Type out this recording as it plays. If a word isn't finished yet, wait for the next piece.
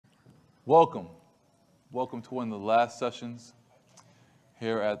Welcome. Welcome to one of the last sessions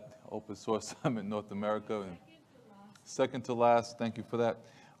here at Open Source Summit North America. And second to last, thank you for that.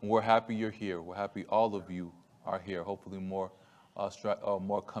 And we're happy you're here. We're happy all of you are here. Hopefully more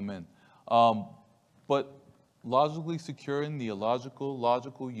come in. But logically securing the illogical,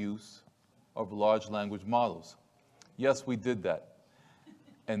 logical use of large language models. Yes, we did that.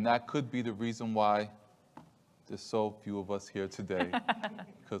 And that could be the reason why there's so few of us here today,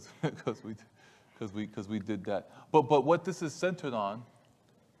 because we did that. But what this is centered on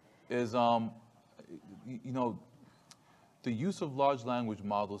is the use of large language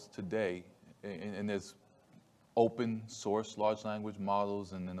models today, and there's open source large language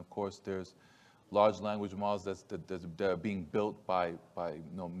models, and then of course there's large language models that are being built by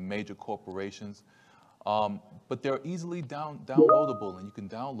major corporations. But they're easily downloadable, and you can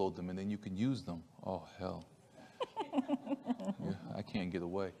download them, and then you can use them. Oh hell. Yeah, I can't get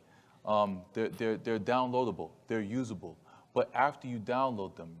away. They're downloadable, they're usable, but after you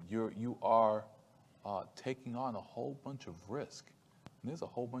download them, you are taking on a whole bunch of risk. And there's a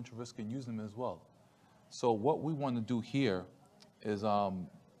whole bunch of risk in using them as well. So what we want to do here is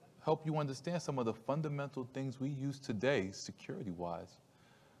help you understand some of the fundamental things we use today, security-wise,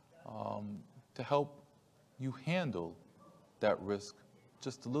 to help you handle that risk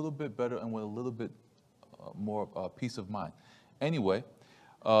just a little bit better and with a little bit more peace of mind. Anyway,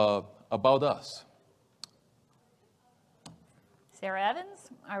 about us. Sarah Evans.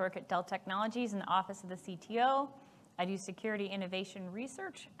 I work at Dell Technologies in the office of the CTO. I do security innovation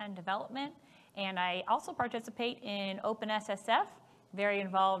research and development, and I also participate in OpenSSF, very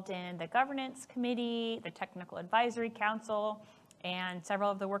involved in the governance committee, the technical advisory council, and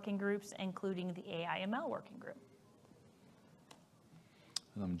several of the working groups, including the AI/ML working group.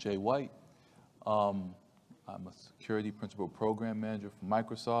 And I'm Jay White. I'm a security principal program manager for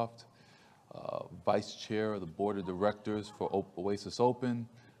Microsoft, vice chair of the board of directors for Oasis Open,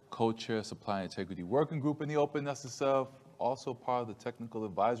 co-chair supply integrity working group in the OpenSSF, also part of the technical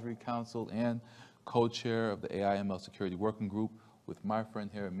advisory council and co-chair of the AI/ML security working group with my friend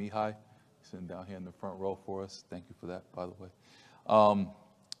here, Mihai, sitting down here in the front row for us. Thank you for that, by the way.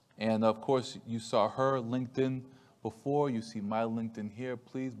 And of course, you saw her LinkedIn before. You see my LinkedIn here.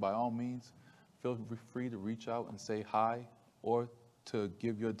 Please, by all means, feel free to reach out and say hi, or to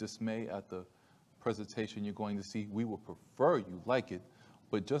give your dismay at the presentation you're going to see. We would prefer you like it,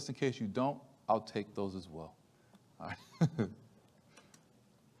 but just in case you don't, I'll take those as well. All right,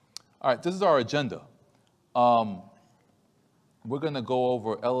 all right, this is our agenda. We're going to go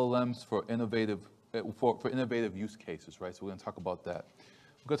over LLMs for innovative use cases, right? So we're going to talk about that.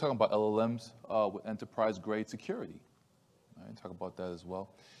 We're going to talk about LLMs with enterprise-grade security. All right, talk about that as well.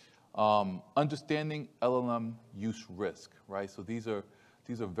 Understanding LLM use risk, right? So these are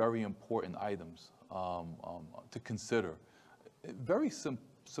very important items to consider. Very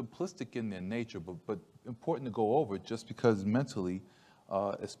simplistic in their nature, but important to go over just because mentally,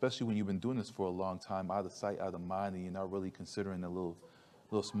 especially when you've been doing this for a long time, out of sight, out of mind, and you're not really considering the little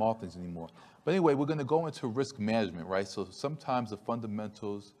small things anymore. But anyway, we're going to go into risk management, right? So sometimes the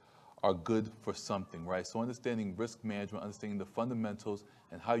fundamentals are good for something, right? So understanding risk management, understanding the fundamentals,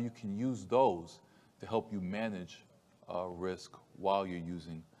 and how you can use those to help you manage risk while you're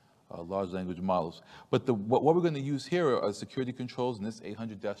using large language models. But what we're going to use here are security controls in this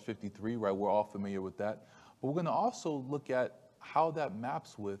 800-53, right? We're all familiar with that. But we're going to also look at how that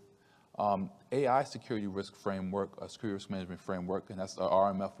maps with AI security risk framework, security risk management framework, and that's the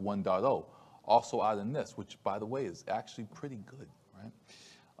RMF 1.0, also out in this, which, by the way, is actually pretty good, right?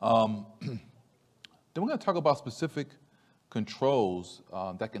 Then we're going to talk about specific controls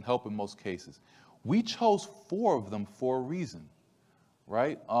that can help in most cases. We chose 4 of them for a reason,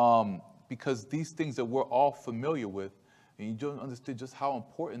 right? Because these things that we're all familiar with, and you don't understand just how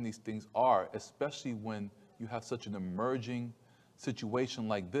important these things are, especially when you have such an emerging situation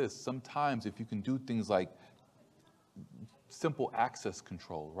like this. Sometimes if you can do things like simple access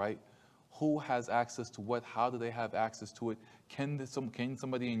control, right? Who has access to what? How do they have access to it? Can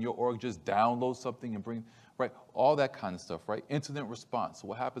somebody in your org just download something and bring, right? All that kind of stuff, right? Incident response. So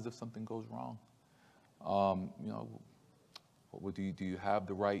what happens if something goes wrong? Do you have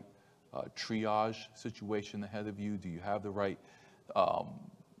the right triage situation ahead of you? Do you have the right,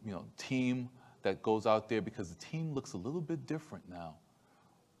 team that goes out there? Because the team looks a little bit different now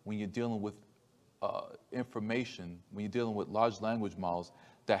when you're dealing with information, when you're dealing with large language models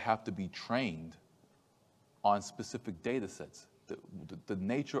that have to be trained on specific data sets. The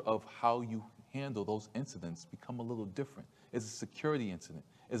nature of how you handle those incidents become a little different. Is it a security incident?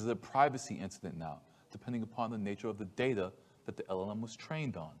 Is it a privacy incident now? Depending upon the nature of the data that the LLM was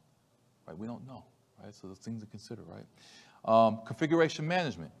trained on. right? We don't know, right? So those things to consider, right? Configuration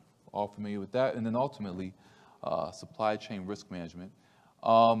management, all familiar with that. And then ultimately, supply chain risk management.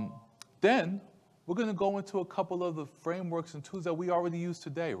 Then we're going to go into a couple of the frameworks and tools that we already use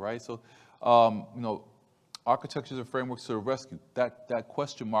today, right? So, you know, architectures and frameworks to the rescue. That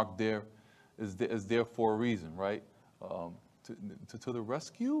question mark there is there for a reason, right? To the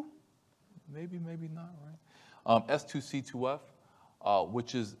rescue? Maybe not, right? S2C2F,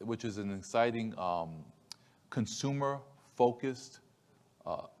 which is an exciting consumer-focused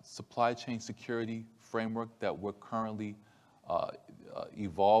supply chain security framework that we're currently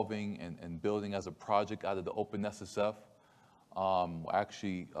evolving and building as a project out of the OpenSSF. We're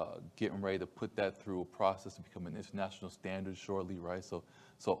actually getting ready to put that through a process to become an international standard shortly, right? So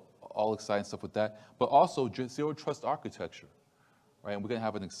all exciting stuff with that. But also zero trust architecture, right? And we're gonna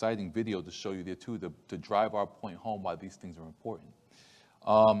have an exciting video to show you there too, to drive our point home why these things are important.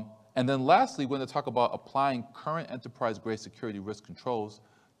 And then lastly, we're gonna talk about applying current enterprise-grade security risk controls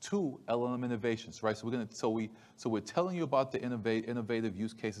to LLM innovations, right? So we're telling you about the innovative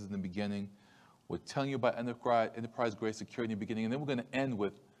use cases in the beginning. We're telling you about enterprise-grade security in the beginning, and then we're going to end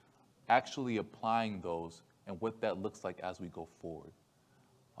with actually applying those and what that looks like as we go forward.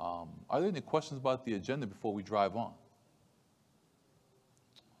 Are there any questions about the agenda before we drive on?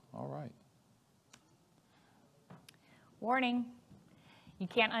 All right. Warning, you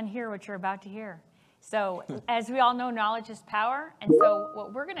can't unhear what you're about to hear. So as we all know, knowledge is power. And so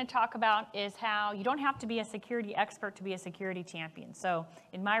what we're going to talk about is how you don't have to be a security expert to be a security champion. So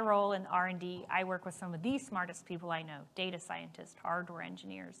in my role in R&D, I work with some of the smartest people I know, data scientists, hardware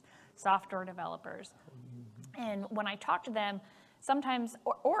engineers, software developers. And when I talk to them, sometimes,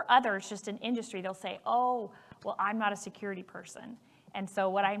 or others just in industry, they'll say, oh, well, I'm not a security person. And so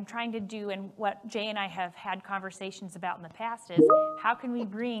what I'm trying to do, and what Jay and I have had conversations about in the past, is how can we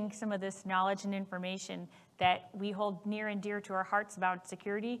bring some of this knowledge and information that we hold near and dear to our hearts about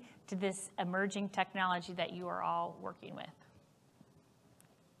security to this emerging technology that you are all working with.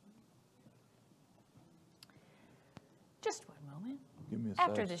 Just one moment. Give me a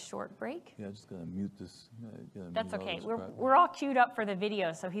After sec. this short break. Yeah, just gonna mute this. That's okay. We're all queued up for the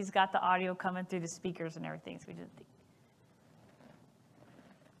video, so he's got the audio coming through the speakers and everything. So we did the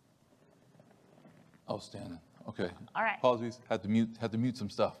Outstanding. Okay. All right. Apologies. Had to mute some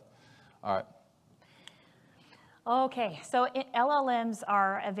stuff. All right. Okay, so LLMs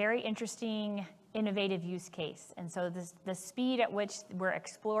are a very interesting, innovative use case. And so the speed at which we're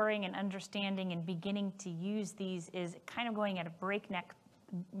exploring and understanding and beginning to use these is kind of going at a breakneck,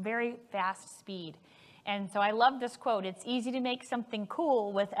 very fast speed. And so I love this quote: it's easy to make something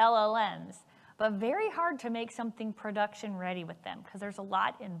cool with LLMs, but very hard to make something production ready with them, because there's a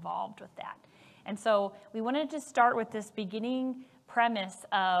lot involved with that. And so we wanted to start with this beginning premise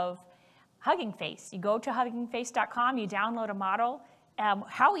of Hugging Face. You go to huggingface.com, you download a model.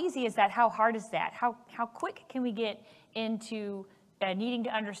 How easy is that? How hard is that? How quick can we get into needing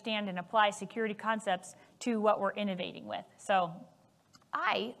to understand and apply security concepts to what we're innovating with? So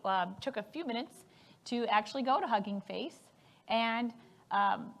I took a few minutes to actually go to Hugging Face and,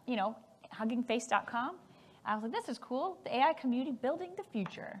 huggingface.com. I was like, this is cool, the AI community building the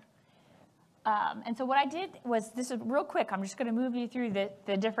future. And so what I did was, this is real quick, I'm just going to move you through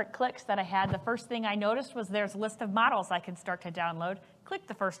the different clicks that I had. The first thing I noticed was there's a list of models I can start to download. Click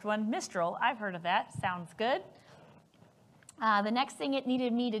the first one, Mistral. I've heard of that. Sounds good. The next thing it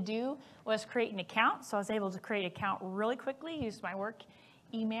needed me to do was create an account. So I was able to create an account really quickly, use my work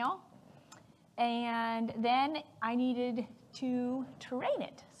email. And then I needed to train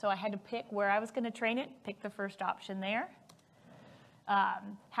it. So I had to pick where I was going to train it, pick the first option there.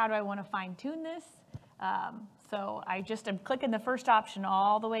 How do I want to fine tune this? So I just am clicking the first option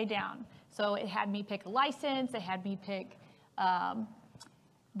all the way down. So it had me pick a license, it had me pick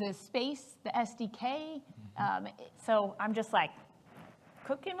the space, the SDK. So I'm just like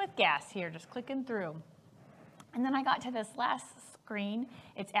cooking with gas here, just clicking through. And then I got to this last screen.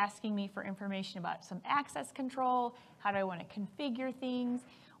 It's asking me for information about some access control. How do I want to configure things?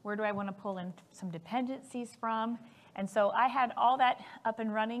 Where do I want to pull in some dependencies from? And so I had all that up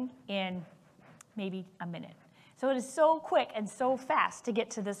and running in maybe a minute. So it is so quick and so fast to get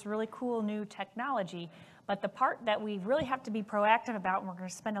to this really cool new technology. But the part that we really have to be proactive about, and we're going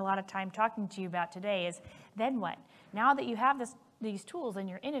to spend a lot of time talking to you about today, is then what? Now that you have these tools and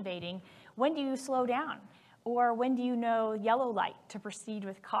you're innovating, when do you slow down? Or when do you know yellow light to proceed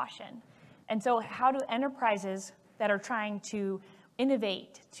with caution? And so how do enterprises that are trying to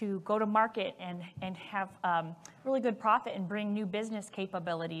innovate, to go to market and have really good profit and bring new business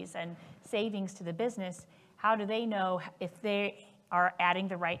capabilities and savings to the business, how do they know if they are adding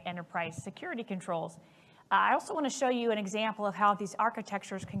the right enterprise security controls. I also want to show you an example of how these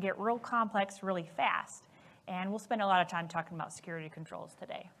architectures can get real complex really fast. And we'll spend a lot of time talking about security controls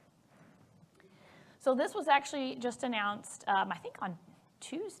today. So this was actually just announced, I think on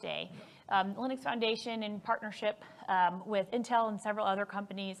Tuesday. Linux Foundation, in partnership with Intel and several other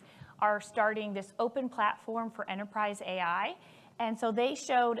companies, are starting this open platform for enterprise AI. And so they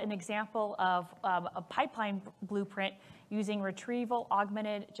showed an example of a pipeline blueprint using retrieval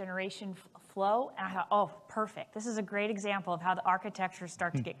augmented generation flow. And I thought, oh, perfect. This is a great example of how the architectures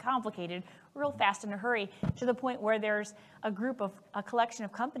start to get complicated real fast in a hurry, to the point where there's a collection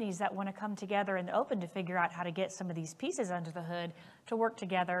of companies that want to come together in the open to figure out how to get some of these pieces under the hood to work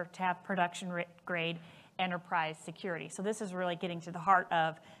together to have production grade enterprise security. So this is really getting to the heart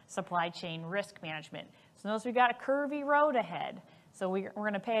of supply chain risk management. So notice we've got a curvy road ahead. So we're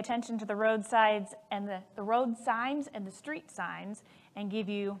going to pay attention to the roadsides and the road signs and the street signs, and give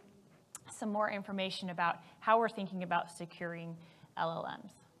you some more information about how we're thinking about securing LLMs.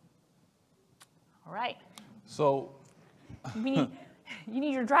 All right. So you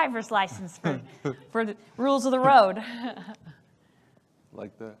need your driver's license for the rules of the road.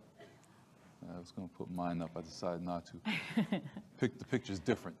 Like that? I was going to put mine up. I decided not to. Pick the picture's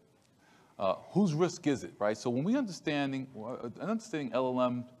different. Whose risk is it, right? So when we understanding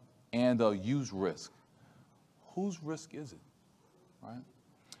LLM and use risk, whose risk is it, right?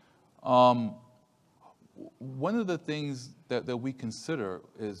 One of the things that we consider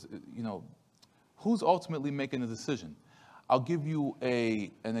is, who's ultimately making the decision? I'll give you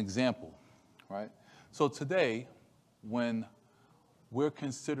an example, right? So today, when we're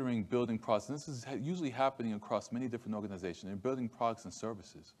considering building products, and this is usually happening across many different organizations, they're building products and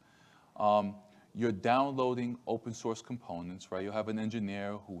services. You're downloading open source components, right? You'll have an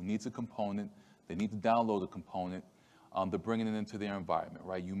engineer who needs a component, they need to download a component, they're bringing it into their environment,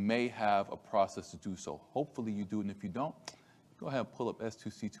 right? You may have a process to do so. Hopefully you do, and if you don't, go ahead and pull up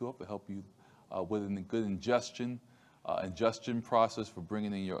S2C2 up to help you with a good ingestion process for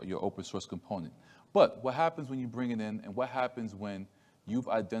bringing in your open source component. But what happens when you bring it in, and what happens when you've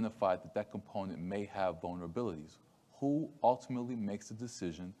identified that component may have vulnerabilities? Who ultimately makes the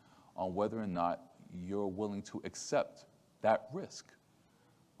decision on whether or not you're willing to accept that risk,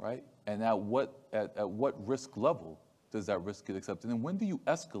 right? And at what risk level does that risk get accepted? And when do you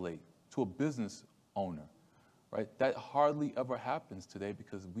escalate to a business owner, right? That hardly ever happens today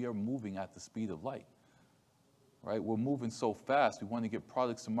because we are moving at the speed of light, right? We're moving so fast, we want to get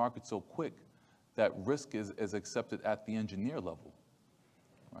products to market so quick that risk is accepted at the engineer level,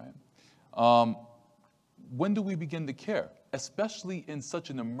 right? When do we begin to care? Especially in such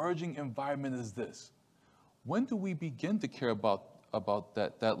an emerging environment as this. When do we begin to care about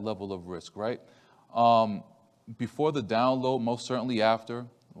that level of risk, right? Before the download, most certainly after.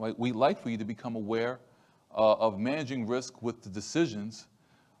 Right? We'd like for you to become aware of managing risk with the decisions,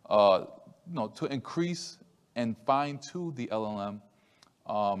 to increase and fine-tune the LLM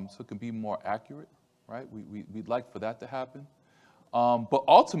so it can be more accurate, right? We'd like for that to happen. But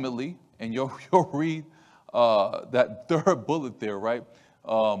ultimately, and you'll read that third bullet there, right?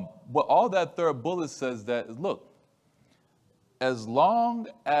 But all that third bullet says that is, look, as long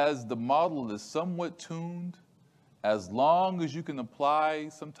as the model is somewhat tuned, as long as you can apply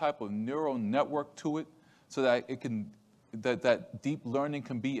some type of neural network to it so that that deep learning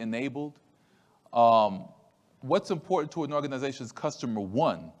can be enabled, what's important to an organization is customer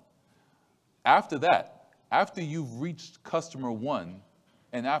one. After that, after you've reached customer one,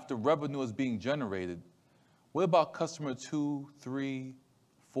 and after revenue is being generated, what about customer 2, 3,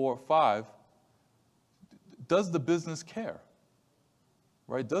 4, 5? Does the business care?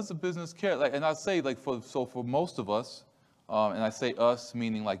 Right? Does the business care? And I say, for most of us, and I say us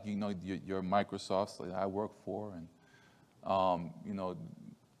meaning your Microsofts, like I work for, and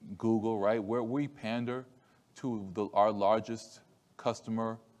Google, right? Where we pander to our largest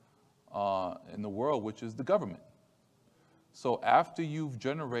customer in the world, which is the government. So after you've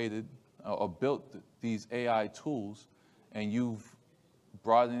generated or built these AI tools, and you've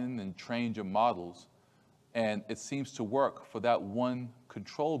brought in and trained your models, and it seems to work for that one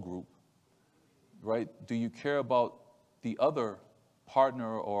control group, right? Do you care about the other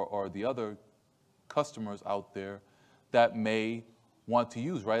partner or the other customers out there that may want to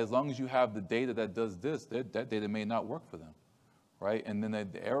use, right? As long as you have the data that does this, that data may not work for them, right? And then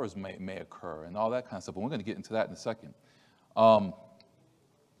the errors may occur and all that kind of stuff. And we're going to get into that in a second.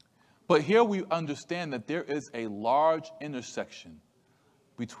 But here we understand that there is a large intersection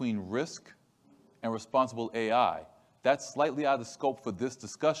between risk and responsible AI. That's slightly out of scope for this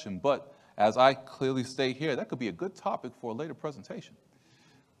discussion, but as I clearly state here, that could be a good topic for a later presentation.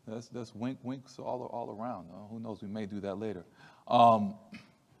 That's winks all around. Who knows, we may do that later.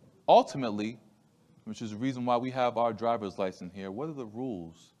 Ultimately, which is the reason why we have our driver's license here, what are the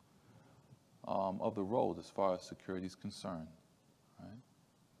rules of the road as far as security is concerned? Right?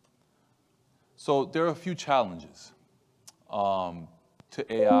 So there are a few challenges to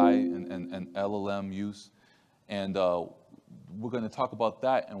AI and LLM use, and we're going to talk about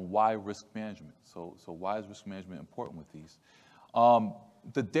that and why risk management. So why is risk management important with these?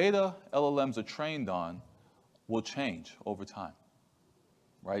 The data LLMs are trained on will change over time,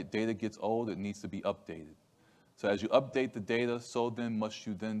 right? Data gets old, it needs to be updated. So as you update the data, so then must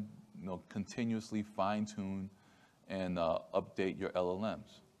you then continuously fine-tune and update your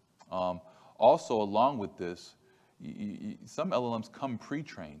LLMs. Also, along with this, some LLMs come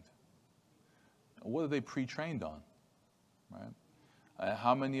pre-trained. What are they pre-trained on, right?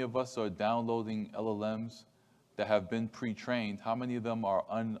 How many of us are downloading LLMs that have been pre-trained? How many of them are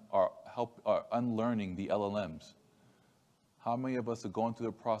unlearning the LLMs? How many of us are going through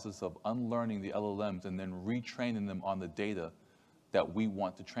the process of unlearning the LLMs and then retraining them on the data that we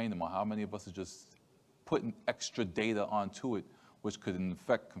want to train them on? How many of us are just putting extra data onto it, which could in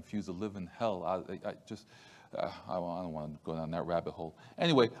fact confuse the living hell? I don't want to go down that rabbit hole.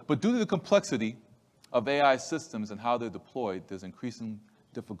 Anyway, but due to the complexity of AI systems and how they're deployed, there's increasing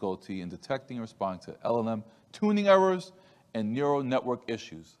difficulty in detecting and responding to LLM tuning errors and neural network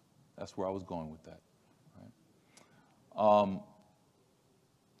issues. That's where I was going with that. Right?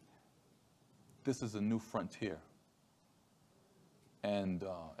 This is a new frontier, and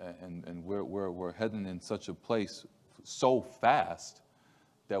we're heading in such a place so fast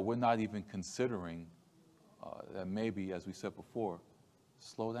that we're not even considering that maybe, as we said before,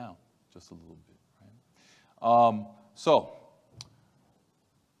 slow down just a little bit. Right? So,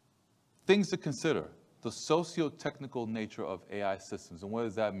 things to consider: the socio-technical nature of AI systems, and what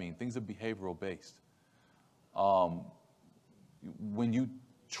does that mean? Things are behavioral based. When you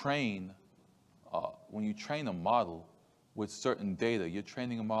train a model with certain data, you're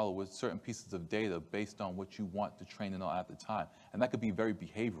training a model with certain pieces of data based on what you want to train it on at the time, and that could be very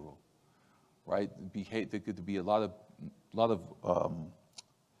behavioral, right? There could be a lot of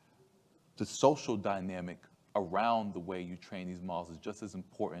the social dynamic around the way you train these models is just as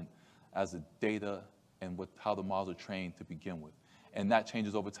important as the data and how the models are trained to begin with. And that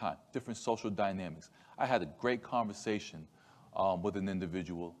changes over time, different social dynamics. I had a great conversation with an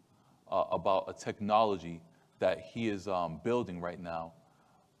individual about a technology that he is building right now,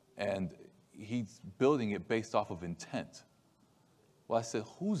 and he's building it based off of intent. Well, I said,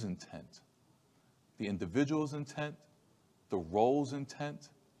 whose intent? The individual's intent, the role's intent,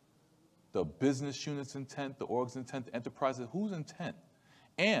 the business unit's intent, the org's intent, the enterprise's, whose intent?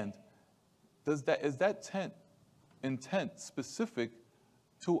 And is that intent specific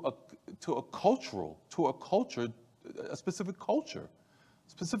to a specific culture?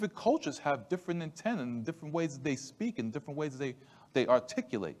 Specific cultures have different intent and different ways that they speak and different ways they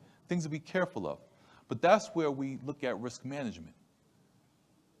articulate, things to be careful of. But that's where we look at risk management.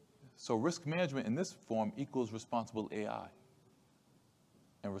 So risk management in this form equals responsible AI.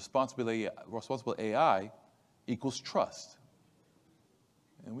 And responsible AI equals trust.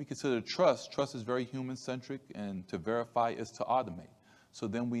 And we consider trust is very human-centric, and to verify is to automate. So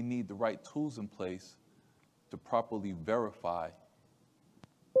then we need the right tools in place to properly verify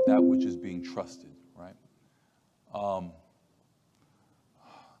that which is being trusted, right?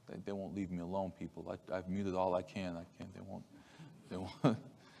 They won't leave me alone, people. I've muted all I can. They won't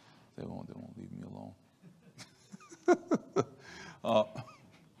leave me alone.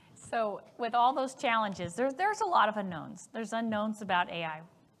 So with all those challenges, there's a lot of unknowns. There's unknowns about AI.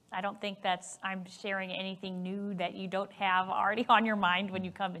 I don't think I'm sharing anything new that you don't have already on your mind when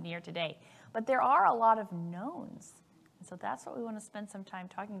you come in here today. But there are a lot of knowns. And so that's what we want to spend some time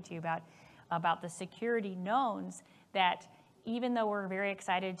talking to you about the security knowns, that even though we're very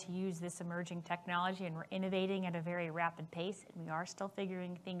excited to use this emerging technology and we're innovating at a very rapid pace, and we are still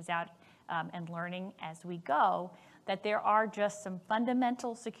figuring things out and learning as we go, that there are just some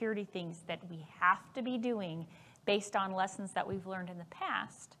fundamental security things that we have to be doing based on lessons that we've learned in the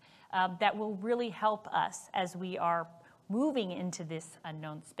past that will really help us as we are moving into this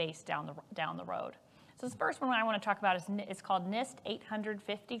unknown space down the road. So this first one I want to talk about is called NIST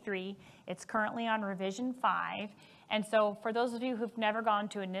 853. It's currently on revision 5. And so for those of you who've never gone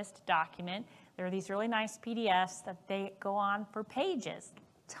to a NIST document, there are these really nice PDFs that they go on for pages.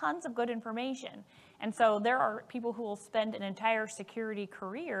 tons of good information. And so there are people who will spend an entire security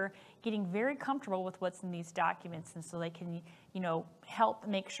career getting very comfortable with what's in these documents, and so they can, help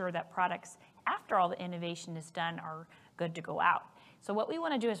make sure that products, after all the innovation is done, are good to go out. So what we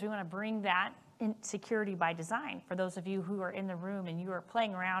want to do is we want to bring that in security by design. For those of you who are in the room and you are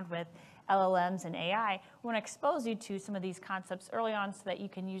playing around with LLMs and AI, we want to expose you to some of these concepts early on so that you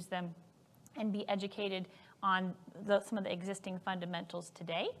can use them and be educated on some of the existing fundamentals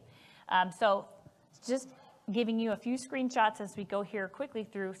today. So just giving you a few screenshots as we go here quickly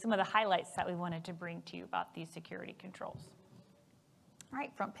through some of the highlights that we wanted to bring to you about these security controls. All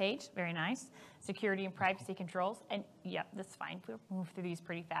right, front page, very nice. Security and privacy controls, and yeah, that's fine. We'll move through these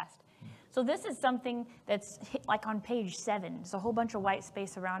pretty fast. So this is something that's like on page 7. There's a whole bunch of white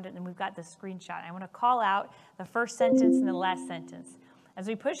space around it, and we've got this screenshot. I want to call out the first sentence and the last sentence. As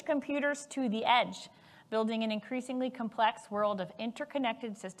we push computers to the edge, building an increasingly complex world of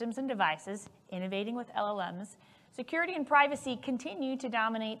interconnected systems and devices, innovating with LLMs, security and privacy continue to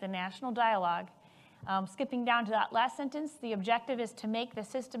dominate the national dialogue. Skipping down to that last sentence, the objective is to make the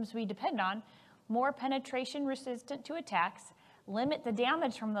systems we depend on more penetration resistant to attacks, limit the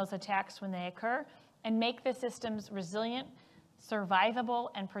damage from those attacks when they occur, and make the systems resilient, survivable,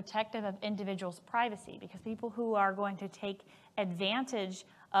 and protective of individuals' privacy. Because people who are going to take advantage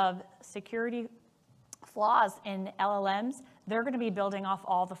of security flaws in LLMs, they're going to be building off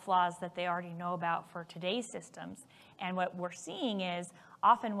all the flaws that they already know about for today's systems. And what we're seeing is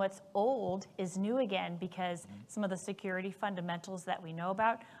often what's old is new again, because some of the security fundamentals that we know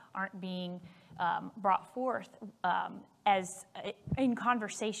about aren't being brought forth as in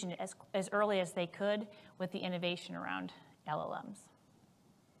conversation as early as they could with the innovation around LLMs.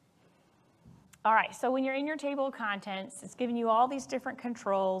 All right, so when you're in your table of contents, it's giving you all these different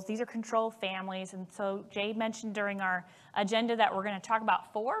controls. These are control families, and so Jay mentioned during our agenda that we're going to talk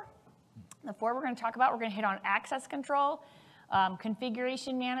about 4. The 4 we're going to talk about, we're going to hit on access control,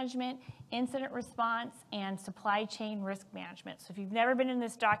 configuration management, incident response, and supply chain risk management. So if you've never been in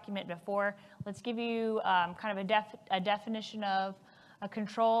this document before, let's give you kind of a definition of a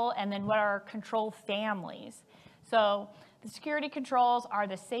control, and then what are control families. So the security controls are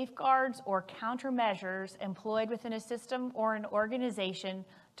the safeguards or countermeasures employed within a system or an organization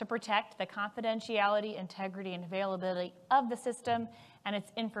to protect the confidentiality, integrity, and availability of the system and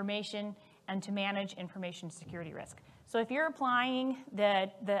its information, and to manage information security risk. So if you're applying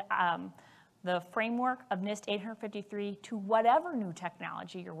the framework of NIST 853 to whatever new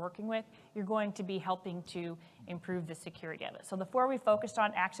technology you're working with, you're going to be helping to improve the security of it. So the 4 we focused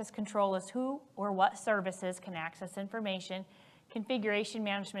on: access control is who or what services can access information. Configuration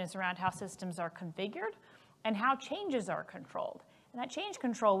management is around how systems are configured and how changes are controlled. And that change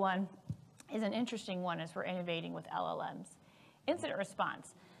control one is an interesting one as we're innovating with LLMs. Incident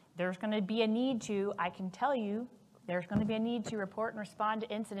response. There's going to be a need to, I can tell you, there's going to be a need to report and respond to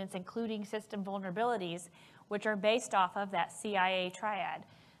incidents, including system vulnerabilities, which are based off of that CIA triad: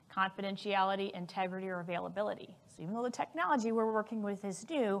 confidentiality, integrity, or availability. So even though the technology we're working with is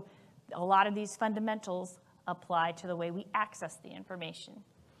new, a lot of these fundamentals apply to the way we access the information.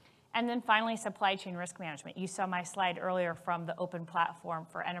 And then finally, supply chain risk management. You saw my slide earlier from the open platform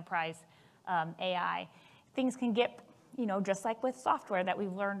for enterprise AI. Things can get, just like with software that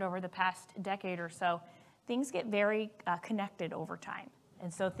we've learned over the past decade or so, things get very connected over time.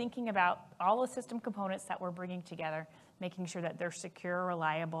 And so thinking about all the system components that we're bringing together, making sure that they're secure,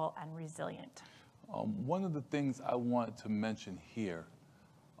 reliable, and resilient. One of the things I wanted to mention here,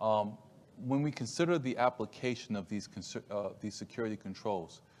 when we consider the application of these security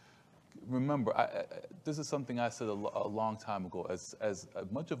controls, remember, this is something I said a long time ago, as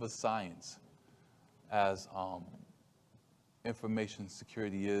much of a science as information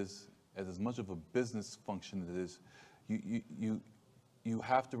security is, as much of a business function it is, you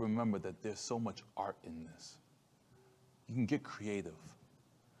have to remember that there's so much art in this. You can get creative,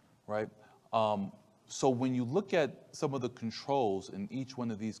 right? So when you look at some of the controls in each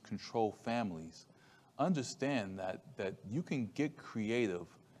one of these control families, understand that you can get creative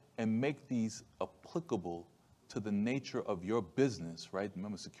and make these applicable to the nature of your business, right?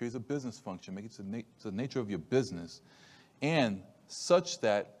 Remember, security is a business function. Make it to the nature of your business, and such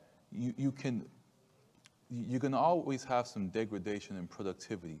that you're going to always have some degradation in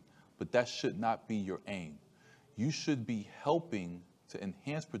productivity, but that should not be your aim. You should be helping to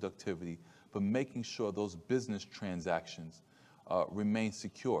enhance productivity, but making sure those business transactions remain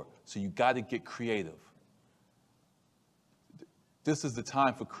secure. So you got to get creative. This is the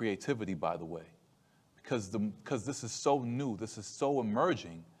time for creativity, by the way, because this is so new, this is so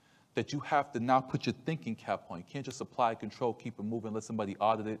emerging, that you have to now put your thinking cap on. You can't just apply control, keep it moving, let somebody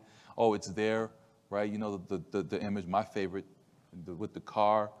audit it. Oh, it's there, right? You know, the image, my favorite, with the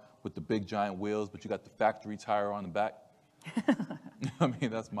car, with the big giant wheels, but you got the factory tire on the back. I mean,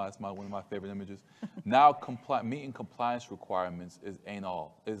 that's one of my favorite images. Now, meeting compliance requirements isn't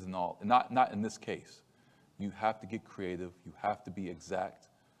all. Not in this case. You have to get creative. You have to be exact,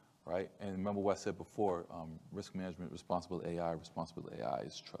 right? And remember what I said before, risk management, responsible AI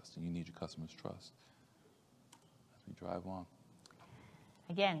is trust, and you need your customers' trust as we drive on.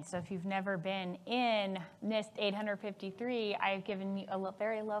 Again, so if you've never been in NIST 853, I've given you a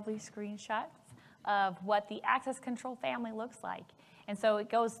very lovely screenshot of what the access control family looks like. And so it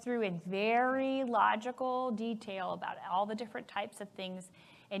goes through in very logical detail about all the different types of things.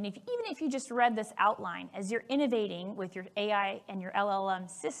 And even if you just read this outline, as you're innovating with your AI and your LLM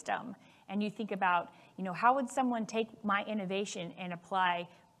system, and you think about, you know, how would someone take my innovation and apply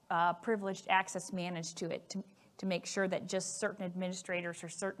privileged access managed to it to make sure that just certain administrators or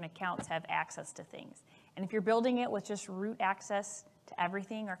certain accounts have access to things. And if you're building it with just root access to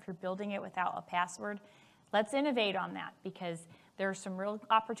everything, or if you're building it without a password, let's innovate on that, because there are some real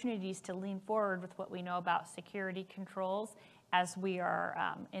opportunities to lean forward with what we know about security controls as we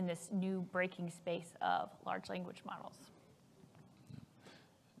are in this new breaking space of large language models.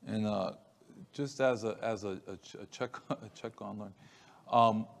 And just as a check on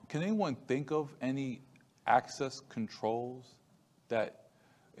learning, can anyone think of any access controls that,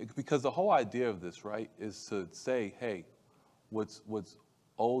 because the whole idea of this, right, is to say, hey, what's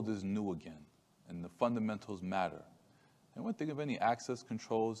old is new again, and the fundamentals matter. Anyone think of any access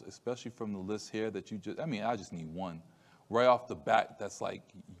controls, especially from the list here, that you just, I mean, I just need one, right off the bat, that's like,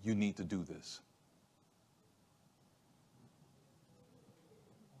 you need to do this?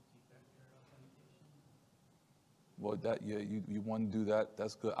 Well, you want to do that,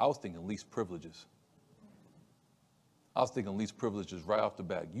 that's good. I was thinking least privileges. Right off the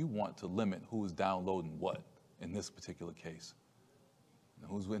bat. You want to limit who is downloading what in this particular case. And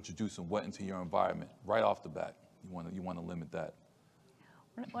who's introducing what into your environment right off the bat. You want to limit that.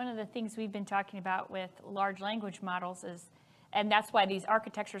 One of the things we've been talking about with large language models is, and that's why these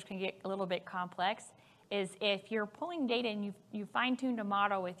architectures can get a little bit complex, is if you're pulling data and you fine-tuned a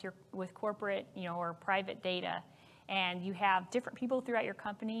model with corporate, you know, or private data, and you have different people throughout your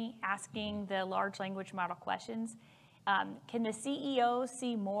company asking the large language model questions, can the CEO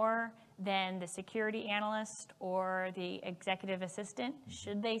see more than the security analyst or the executive assistant?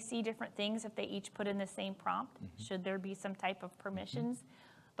 Should they see different things if they each put in the same prompt? Should there be some type of permissions?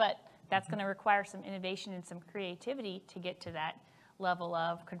 But that's going to require some innovation and some creativity to get to that level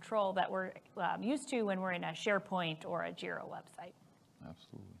of control that we're used to when we're in a SharePoint or a Jira website.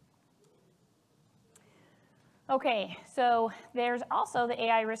 Absolutely. Okay, so there's also the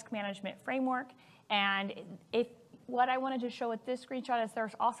AI risk management framework, and what I wanted to show with this screenshot is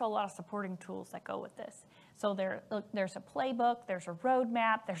there's also a lot of supporting tools that go with this. So there's a playbook, there's a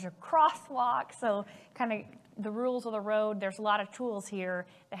roadmap, there's a crosswalk, so kind of the rules of the road. There's a lot of tools here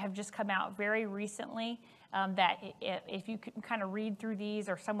that have just come out very recently that if you can kind of read through these,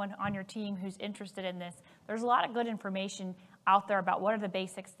 or someone on your team who's interested in this, there's a lot of good information out there about what are the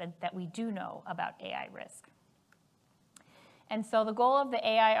basics that we do know about AI risk. And so the goal of the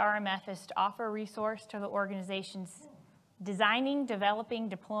AI RMF is to offer a resource to the organizations designing, developing,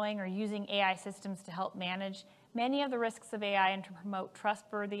 deploying, or using AI systems to help manage many of the risks of AI and to promote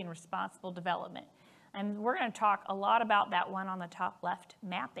trustworthy and responsible development. And we're going to talk a lot about that one on the top left,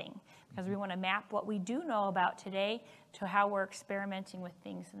 mapping, because we want to map what we do know about today to how we're experimenting with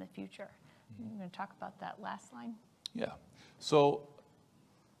things in the future. I'm going to talk about that last line. Yeah. So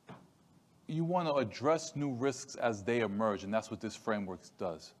you want to address new risks as they emerge, and that's what this framework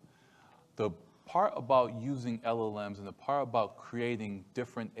does. The part about using LLMs and the part about creating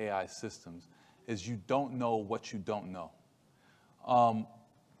different AI systems is you don't know what you don't know. Oh,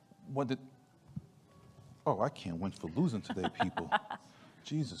 I can't win for losing today, people.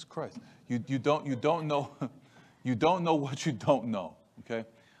 Jesus Christ. You don't know you don't know what you don't know. Okay.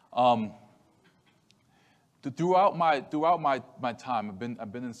 Throughout my time,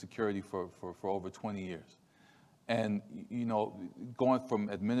 I've been in security for over 20 years, and you know, going from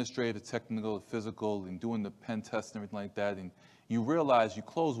administrative, technical, technical, and doing the pen test and everything like that, and you realize you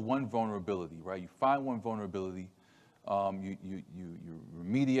close one vulnerability, right? You find one vulnerability, you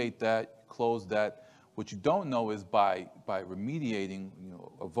remediate that, close that. What you don't know is by remediating, you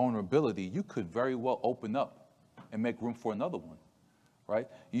know, a vulnerability, you could very well open up and make room for another one. Right?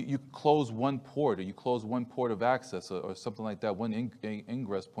 You close one port, or you close one port of access, or something like that, one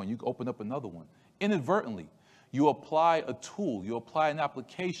ingress point, you open up another one. Inadvertently, You apply a tool, you apply an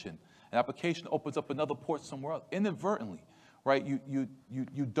application opens up another port somewhere else, inadvertently, right?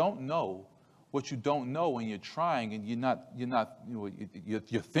 You don't know what you don't know when you're trying, and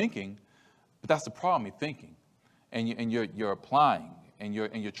you're thinking, but that's the problem, you're thinking. And you're applying, and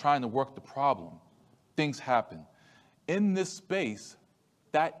you're trying to work the problem. Things happen. In this space,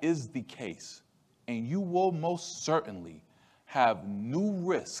 that is the case. And you will most certainly have new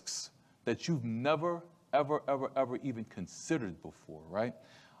risks that you've never, ever even considered before, right?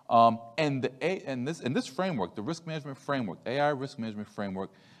 And this framework, the risk management framework, AI risk management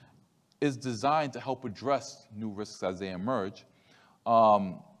framework, is designed to help address new risks as they emerge,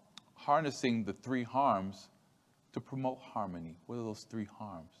 harnessing the three harms to promote harmony. What are those three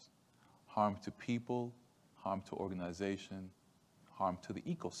harms? Harm to people, harm to organization, harm to the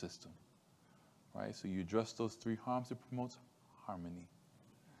ecosystem, right? So you address those three harms, it promotes harmony.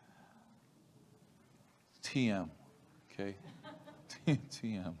 TM, okay?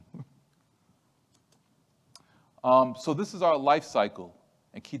 TM. So this is our life cycle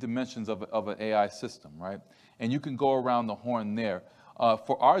and key dimensions of an AI system, right? And you can go around the horn there.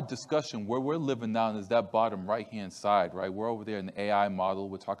 For our discussion, where we're living now is that bottom right-hand side, right? We're over there in the AI model.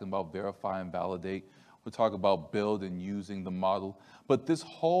 We're talking about verify and validate. We're talking about build and using the model. But this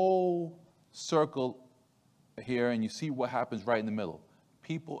whole circle here, and you see what happens right in the middle,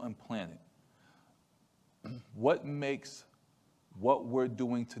 people and planet. What makes what we're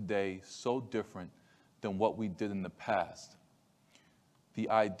doing today so different than what we did in the past? The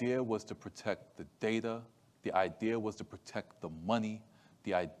idea was to protect the data. The idea was to protect the money.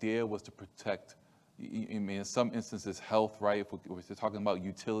 The idea was to protect, I mean, in some instances, health, right? If we're talking about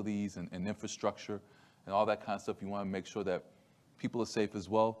utilities and infrastructure and all that kind of stuff, you want to make sure that people are safe as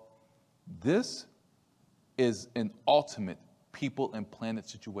well. This is an ultimate people and planet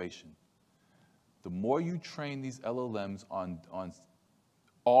situation. The more you train these LLMs on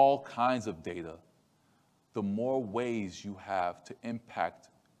all kinds of data, the more ways you have to impact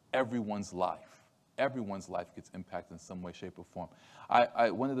everyone's life. Everyone's life gets impacted in some way, shape, or form.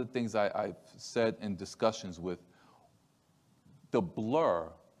 One of the things I've said in discussions with, the blur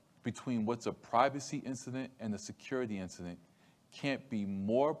between what's a privacy incident and a security incident can't be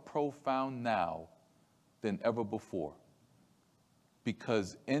more profound now than ever before.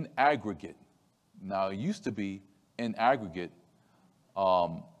 Because in aggregate, now it used to be in aggregate,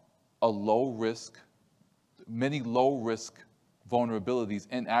 a low risk, many low risk vulnerabilities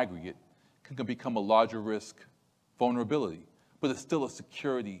in aggregate can become a larger risk vulnerability, but it's still a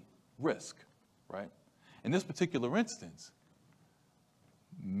security risk, right? In this particular instance,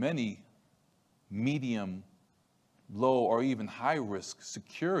 many medium, low, or even high risk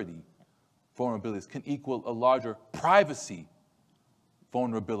security vulnerabilities can equal a larger privacy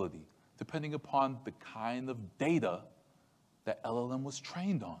vulnerability, depending upon the kind of data that LLM was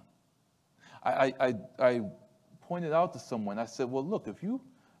trained on. I pointed out to someone, I said, well, look, if you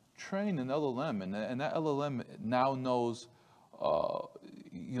train an LLM and that LLM now knows,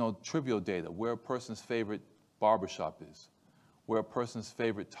 trivial data, where a person's favorite barbershop is, where a person's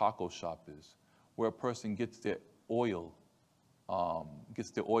favorite taco shop is, where a person gets their oil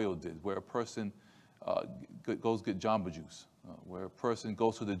did, where a person goes get Jamba Juice, where a person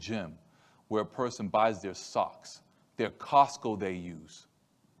goes to the gym, where a person buys their socks, their Costco they use,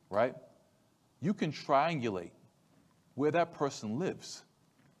 right? You can triangulate where that person lives.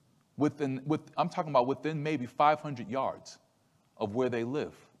 I'm talking about within maybe 500 yards of where they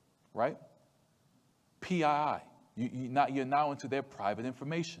live, right? PII, you're now into their private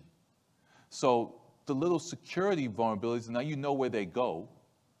information. So the little security vulnerabilities, now you know where they go,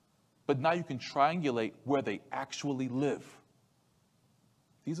 but now you can triangulate where they actually live.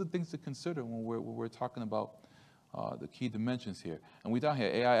 These are things to consider when we're talking about the key dimensions here. And we down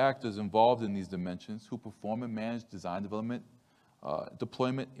here, AI actors involved in these dimensions who perform and manage design, development,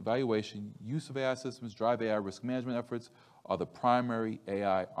 deployment, evaluation, use of AI systems, drive AI risk management efforts are the primary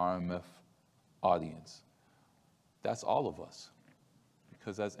AI RMF audience. That's all of us.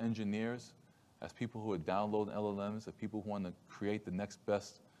 Because as engineers, as people who are downloading LLMs, as people who want to create the next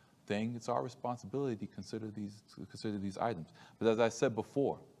best thing, it's our responsibility to consider these items. But as I said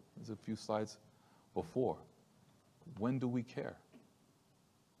before, there's a few slides before, when do we care?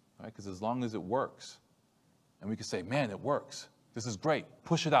 Right? Because as long as it works, and we can say, man, it works, this is great,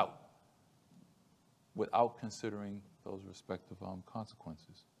 push it out, without considering those respective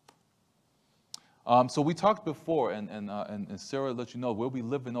consequences. So we talked before, and Sarah let you know, we'll be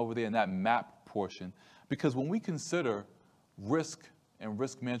living over there in that map portion, because when we consider risk and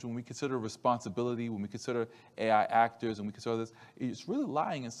risk management, when we consider responsibility, when we consider AI actors, and we consider this, it's really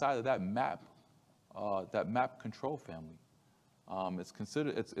lying inside of that map that map control family.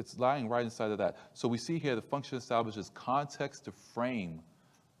 It's lying right inside of that. So we see here the function establishes context to frame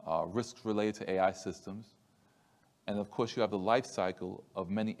risks related to AI systems. And of course, you have the life cycle of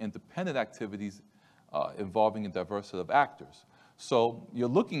many independent activities involving a diverse set of actors. So you're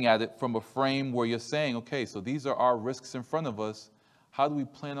looking at it from a frame where you're saying, okay, so these are our risks in front of us. How do we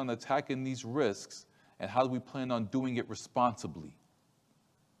plan on attacking these risks? And how do we plan on doing it responsibly?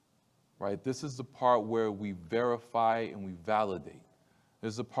 Right? This is the part where we verify and we validate.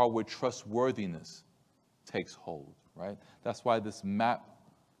 This is the part where trustworthiness takes hold, right? That's why this map,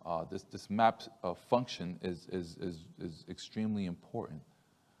 this map function is extremely important.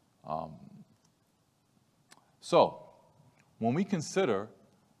 So when we consider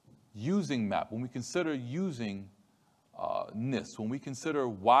using map, when we consider using NIST, when we consider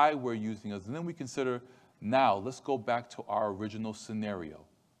why we're using it, and then we consider, now let's go back to our original scenario.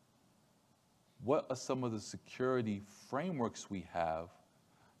 What are some of the security frameworks we have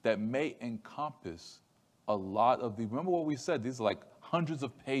that may encompass a lot of the, remember what we said, these are like hundreds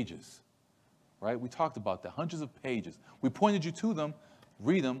of pages, right? We talked about that, hundreds of pages. We pointed you to them,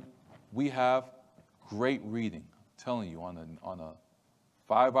 read them. We have great reading. I'm telling you, on a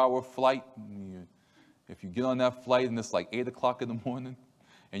 5-hour flight, if you get on that flight and it's like 8 o'clock in the morning,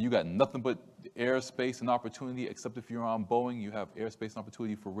 and you got nothing but airspace and opportunity, except if you're on Boeing, you have airspace and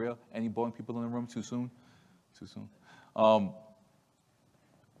opportunity for real. Any Boeing people in the room? Too soon? Too soon.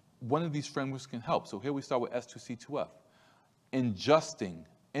 One of these frameworks can help. So here we start with S2C2F. Ingesting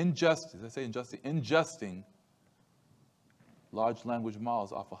large language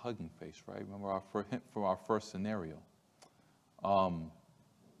models off a Hugging Face, right? Remember our hint from our first scenario. Go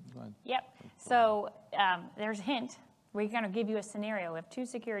ahead. Yep. So there's a hint. We're going to give you a scenario. We have 2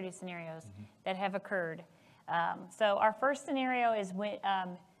 security scenarios that have occurred. So our first scenario is when,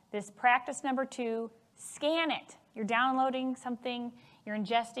 this practice number 2, scan it. You're downloading something, you're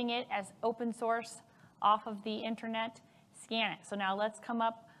ingesting it as open source off of the internet, scan it. So now let's come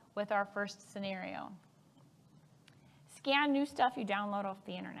up with our first scenario. Scan new stuff you download off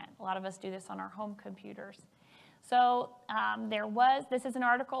the internet. A lot of us do this on our home computers. So this is an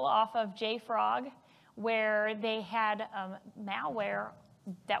article off of JFrog, where they had malware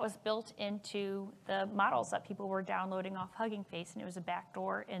that was built into the models that people were downloading off Hugging Face, and it was a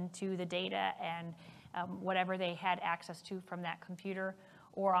backdoor into the data and whatever they had access to from that computer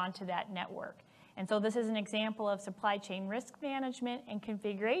or onto that network. And so this is an example of supply chain risk management and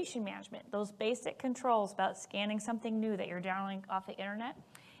configuration management. Those basic controls about scanning something new that you're downloading off the internet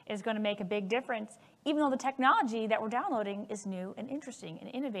is going to make a big difference, even though the technology that we're downloading is new and interesting and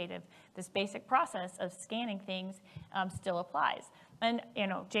innovative. This basic process of scanning things still applies. And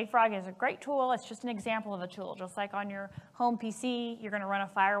JFrog is a great tool. It's just an example of a tool. Just like on your home PC, you're going to run a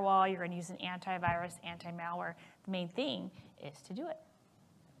firewall, you're going to use an antivirus, anti-malware. The main thing is to do it.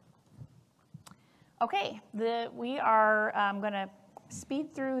 Okay, we are going to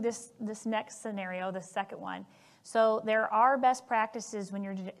speed through this next scenario, the second one. So there are best practices when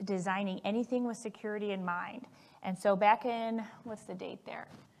you're designing anything with security in mind. And so back in, what's the date there?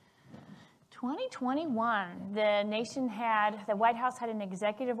 2021, the White House had an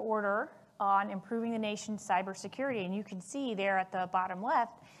executive order on improving the nation's cybersecurity. And you can see there at the bottom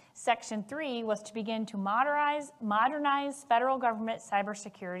left, Section 3 was to begin to modernize federal government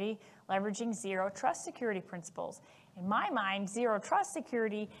cybersecurity, leveraging zero trust security principles. In my mind, zero trust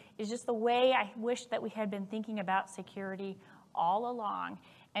security is just the way I wish that we had been thinking about security all along.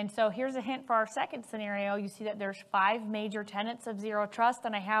 And so here's a hint for our second scenario. You see that there's 5 major tenets of zero trust,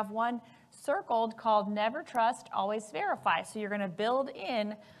 and I have one circled called never trust, always verify. So you're going to build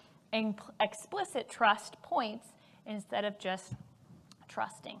in explicit trust points instead of just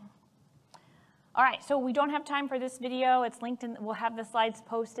trusting. All right, so we don't have time for this video. It's linked in, we'll have the slides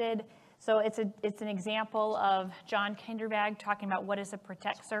posted. So it's an example of John Kinderberg talking about what is a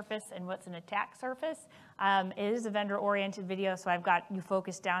protect surface and what's an attack surface. It is a vendor-oriented video, so I've got you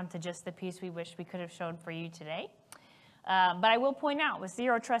focused down to just the piece we wish we could have shown for you today. But I will point out, with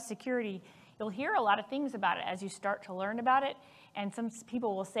zero trust security, you'll hear a lot of things about it as you start to learn about it. And some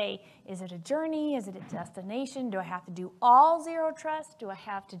people will say, is it a journey? Is it a destination? Do I have to do all zero trust? Do I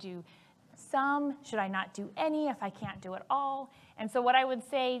have to do some? Should I not do any if I can't do it all? And so what I would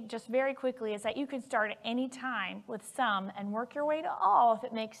say just very quickly is that you can start at any time with some and work your way to all if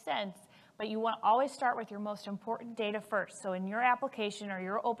it makes sense. But you want to always start with your most important data first. So in your application or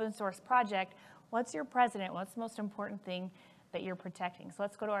your open source project, what's your precedent? What's the most important thing that you're protecting? So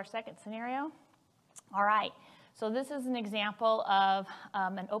let's go to our second scenario. All right. So this is an example of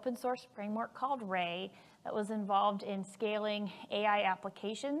an open source framework called Ray that was involved in scaling AI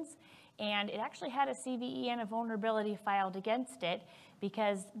applications. and it actually had a CVE and a vulnerability filed against it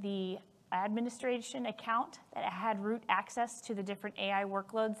because the administration account that had root access to the different AI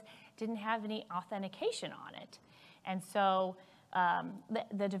workloads didn't have any authentication on it. And so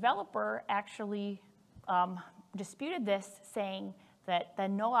the developer actually disputed this, saying that the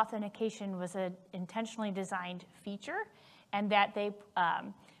no authentication was an intentionally designed feature, and that they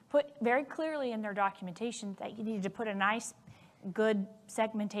put very clearly in their documentation that you needed to put a nice, good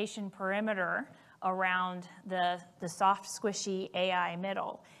segmentation perimeter around the soft, squishy AI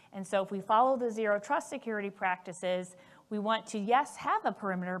middle. And so if we follow the zero trust security practices, we want to, yes, have a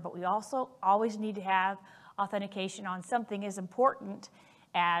perimeter, but we also always need to have authentication on something as important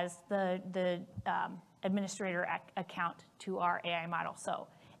as the administrator account to our AI model. So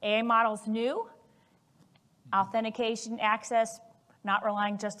AI model's new, authentication, access, not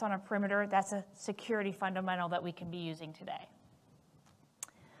relying just on a perimeter. That's a security fundamental that we can be using today.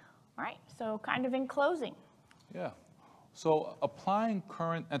 All right, so kind of in closing. Yeah. So applying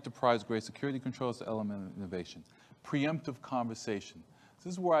current enterprise-grade security controls to element innovation. Preemptive conversation.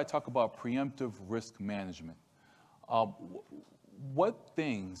 This is where I talk about preemptive risk management. What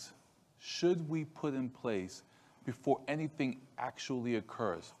things should we put in place before anything actually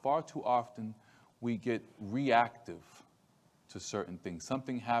occurs? Far too often, we get reactive to certain things.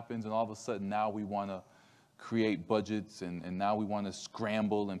 Something happens, and all of a sudden now we want to create budgets, and now we want to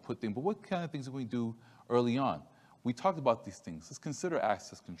scramble and put things. But what kind of things do we do early on? We talked about these things. Let's consider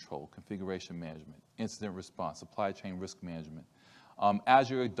access control, configuration management, incident response, supply chain risk management. As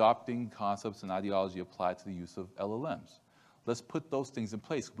you're adopting concepts and ideology applied to the use of LLMs, let's put those things in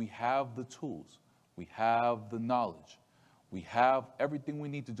place. We have the tools. We have the knowledge. We have everything we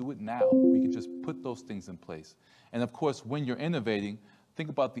need to do it now. We can just put those things in place. And of course, when you're innovating, think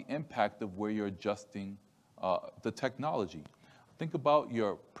about the impact of where you're adjusting the technology. Think about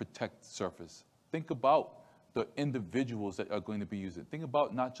your protect surface. Think about the individuals that are going to be using it. Think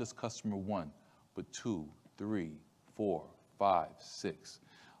about not just customer 1, but 2, 3, 4, 5, 6.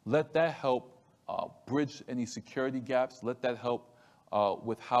 Let that help bridge any security gaps. Let that help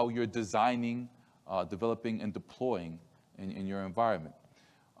with how you're designing, developing, and deploying in your environment.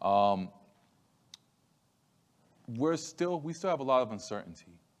 We still have a lot of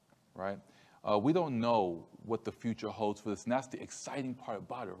uncertainty, right? We don't know what the future holds for this, and that's the exciting part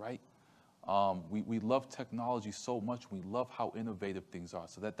about it, right? We love technology so much. We love how innovative things are.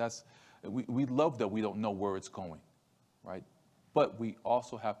 So we love that we don't know where it's going, right? But we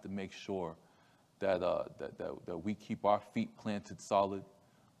also have to make sure that that we keep our feet planted solid.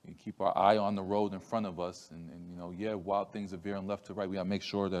 We keep our eye on the road in front of us, and you know, yeah, while things are veering left to right, we got to make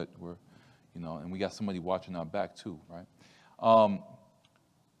sure that we're, you know, and we got somebody watching our back too, right?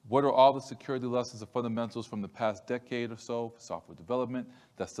 What are all the security lessons and fundamentals from the past decade or so for software development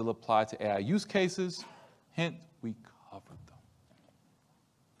that still apply to AI use cases? Hint, we covered them.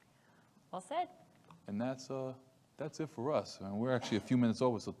 Well said. And that's it for us. And we're actually a few minutes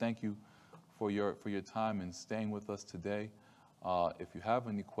over, so thank you for your time and staying with us today. If you have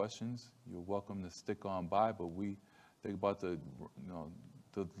any questions, you're welcome to stick on by. But we think about the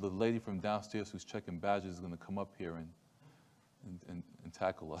lady from downstairs who's checking badges is going to come up here and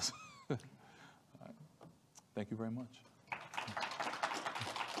tackle us. All right. Thank you very much.